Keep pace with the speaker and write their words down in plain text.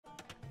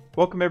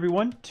Welcome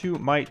everyone to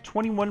my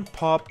 21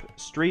 pop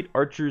straight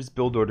archers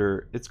build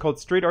order. It's called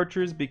straight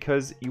archers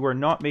because you are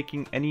not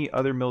making any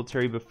other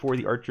military before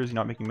the archers. You're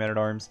not making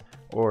men-at-arms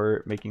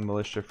or making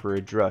militia for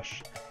a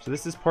drush. So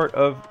this is part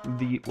of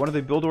one of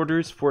the build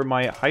orders for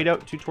my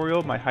hideout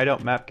tutorial, my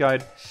hideout map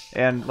guide.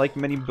 And like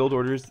many build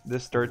orders,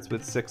 this starts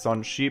with 6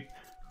 on sheep.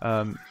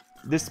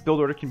 This build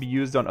order can be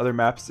used on other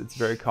maps. It's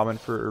very common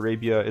for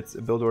Arabia. It's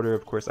a build order,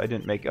 of course, I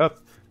didn't make up.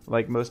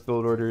 Like most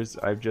build orders,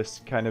 I've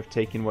just kind of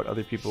taken what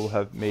other people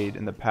have made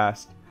in the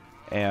past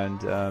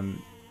and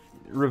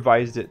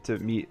revised it to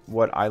meet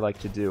what I like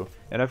to do.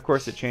 And of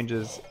course it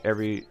changes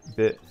every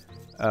bit,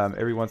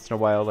 every once in a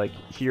while. Like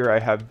here I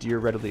have deer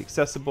readily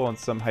accessible. On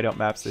some hideout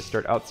maps they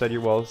start outside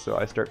your walls, so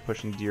I start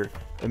pushing deer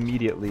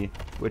immediately,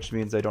 which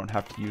means I don't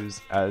have to use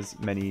as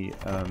many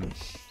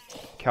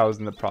cows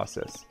in the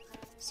process.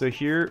 So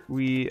here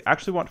we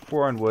actually want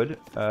 4 on wood,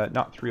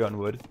 not 3 on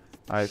wood.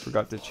 I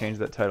forgot to change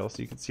that title,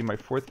 so you can see my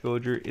 4th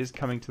villager is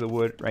coming to the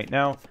wood right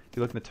now. If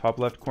you look in the top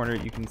left corner,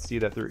 you can see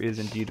that there is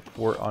indeed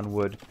 4 on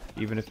wood,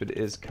 even if it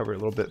is covered a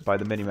little bit by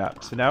the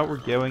minimap. So now we're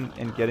going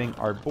and getting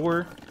our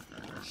boar.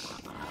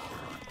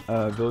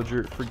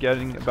 Villager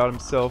forgetting about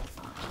himself,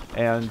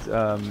 and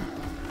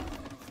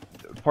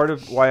part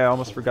of why I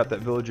almost forgot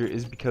that villager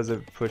is because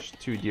I've pushed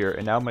 2 deer,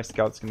 and now my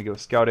scout's going to go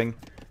scouting.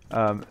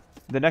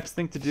 The next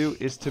thing to do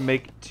is to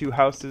make 2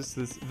 houses.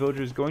 So this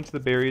villager is going to the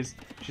berries.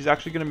 She's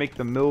actually going to make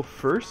the mill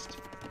first.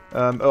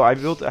 Oh, I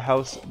built a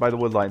house by the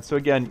wood line. So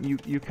again,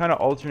 you kind of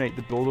alternate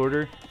the build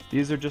order.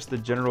 These are just the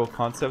general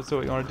concepts of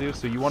what you want to do.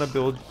 So you want to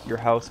build your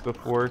house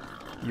before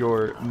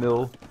your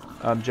mill.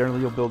 Generally,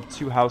 you'll build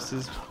 2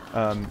 houses.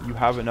 You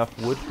have enough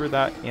wood for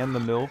that and the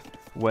mill.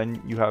 When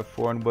you have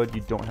 4 on wood,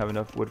 you don't have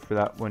enough wood for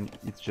that when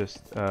it's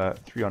just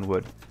 3 on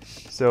wood.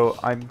 So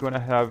I'm going to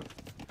have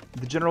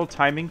the general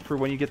timing for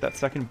when you get that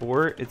second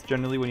boar. It's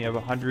generally when you have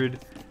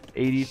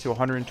 180 to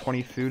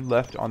 120 food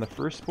left on the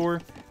first boar,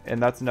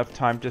 and that's enough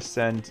time to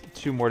send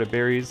 2 more to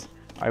berries.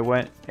 I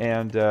went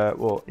and,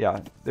 well, yeah,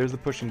 there's the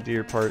pushing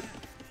deer part.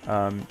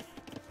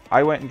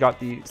 I went and got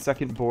the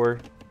second boar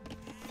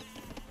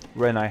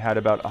when I had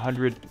about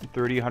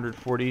 130,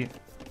 140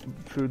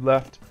 food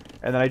left,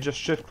 and then I just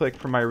shift click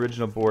from my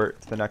original boar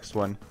to the next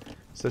one.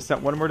 So I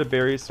sent 1 more to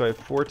berries, so I have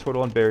 4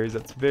 total on berries.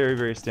 That's very,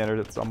 very standard.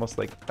 It's almost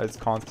like as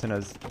constant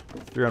as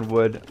 3 on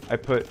wood. I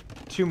put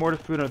 2 more to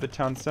food under the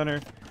town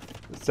center.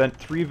 Sent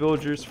 3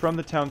 villagers from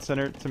the town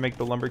center to make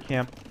the lumber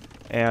camp,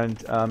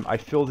 and I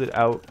filled it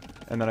out,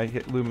 and then I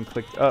hit loom and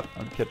clicked up.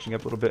 I'm catching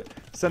up a little bit.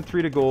 Sent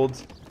 3 to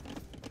gold,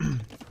 and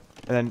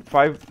then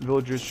 5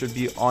 villagers should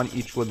be on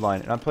each wood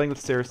line. And I'm playing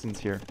with Saracens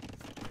here.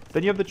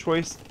 Then you have the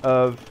choice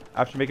of,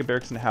 after you make a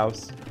barracks and a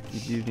house, you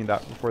do need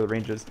that before the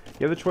ranges,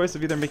 you have the choice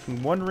of either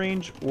making 1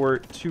 range or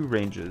 2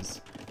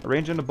 ranges. A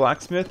range and a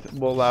blacksmith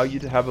will allow you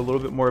to have a little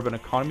bit more of an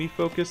economy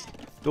focused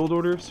build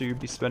order, so you'd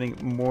be spending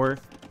more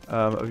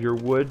of your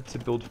wood to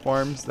build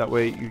farms. That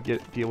way you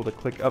be able to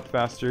click up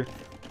faster.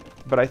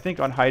 But I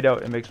think on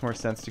hideout it makes more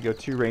sense to go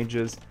 2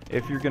 ranges.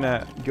 If you're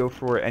gonna go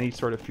for any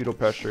sort of feudal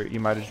pressure, you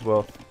might as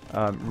well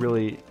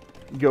really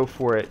go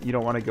for it. You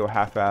don't want to go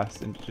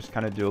half-assed and just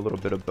kind of do a little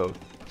bit of both.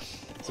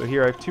 So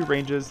here I have 2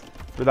 ranges.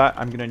 For that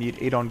I'm gonna need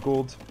 8 on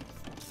gold.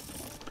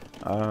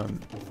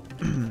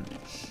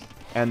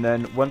 And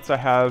then once I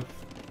have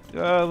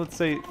let's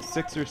say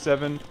 6 or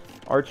 7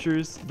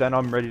 archers, then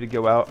I'm ready to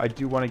go out. I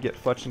do want to get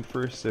fletching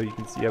first, so you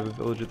can see I have a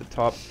village at the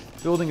top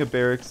building a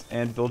barracks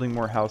and building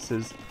more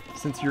houses.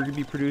 Since you're going to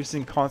be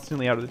producing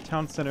constantly out of the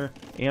town center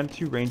and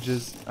 2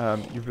 ranges,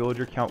 your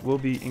villager count will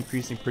be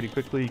increasing pretty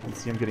quickly. You can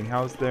see I'm getting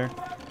housed there.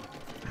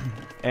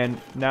 And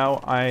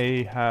now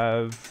I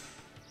have,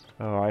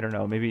 oh, I don't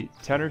know, maybe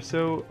 10 or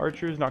so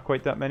archers, not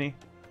quite that many.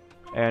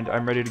 And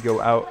I'm ready to go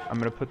out. I'm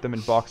going to put them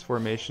in box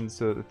formation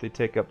so that they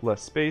take up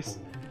less space.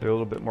 They're a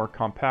little bit more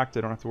compact.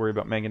 I don't have to worry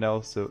about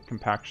mangonels, so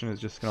compaction is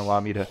just going to allow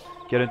me to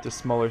get into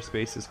smaller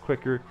spaces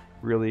quicker,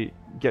 really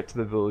get to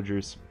the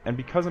villagers. And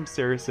because I'm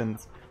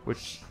Saracens,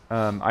 which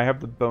I have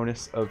the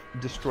bonus of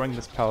destroying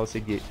this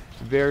palisade gate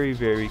very,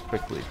 very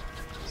quickly.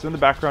 So in the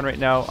background right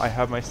now, I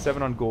have my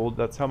 7 on gold.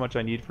 That's how much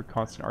I need for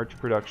constant archer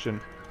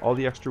production. All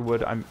the extra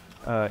wood I'm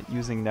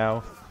using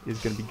now is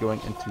going to be going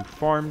into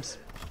farms.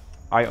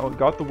 I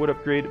got the wood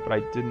upgrade, but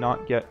I did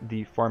not get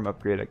the farm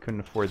upgrade. I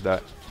couldn't afford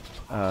that.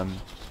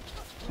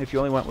 If you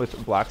only went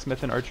with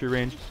blacksmith and archery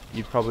range,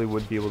 you probably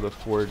would be able to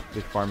afford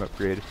the farm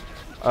upgrade.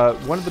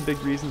 One of the big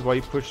reasons why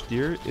you push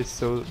deer is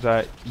so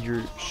that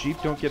your sheep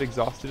don't get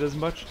exhausted as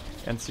much,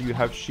 and so you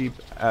have sheep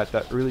at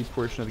that early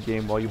portion of the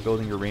game while you're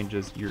building your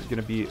ranges. You're going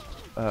to be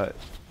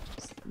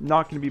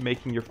not going to be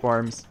making your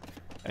farms,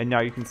 and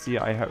now you can see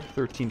I have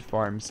 13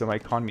 farms, so my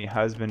economy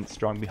has been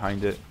strong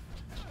behind it.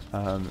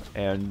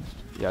 And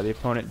yeah, the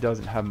opponent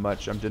doesn't have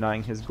much. I'm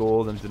denying his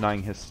gold, I'm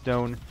denying his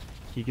stone.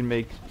 He can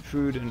make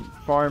food and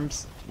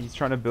farms. He's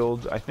trying to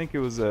build, I think it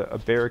was a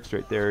barracks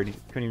right there, and he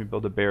couldn't even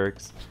build a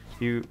barracks.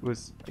 He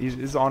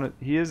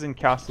is in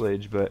Castle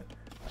Age, but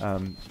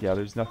yeah,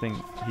 there's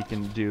nothing he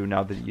can do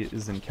now that he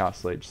is in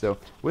Castle Age. So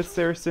with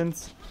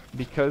Saracens,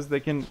 because they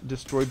can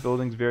destroy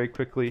buildings very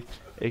quickly,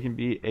 it can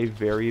be a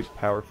very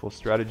powerful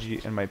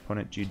strategy, and my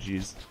opponent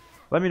GG's.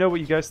 Let me know what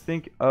you guys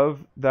think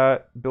of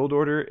that build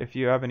order, if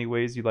you have any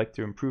ways you'd like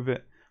to improve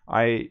it.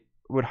 I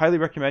would highly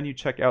recommend you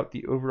check out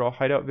the overall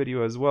Hideout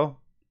video as well,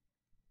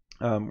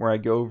 where I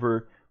go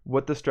over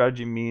what the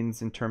strategy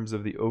means in terms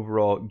of the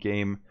overall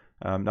game,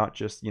 not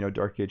just, you know,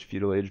 Dark Age,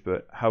 Feudal Age,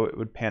 but how it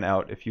would pan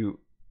out if you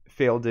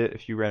failed it,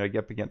 if you ran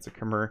up against a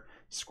Khmer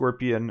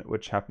Scorpion,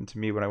 which happened to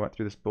me when I went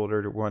through this build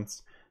order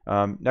once.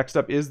 Next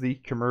up is the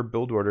Khmer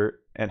build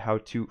order and how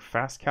to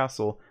fast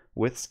castle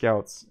with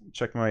scouts.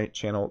 Check my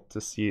channel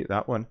to see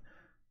that one,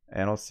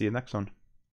 and I'll see you next one.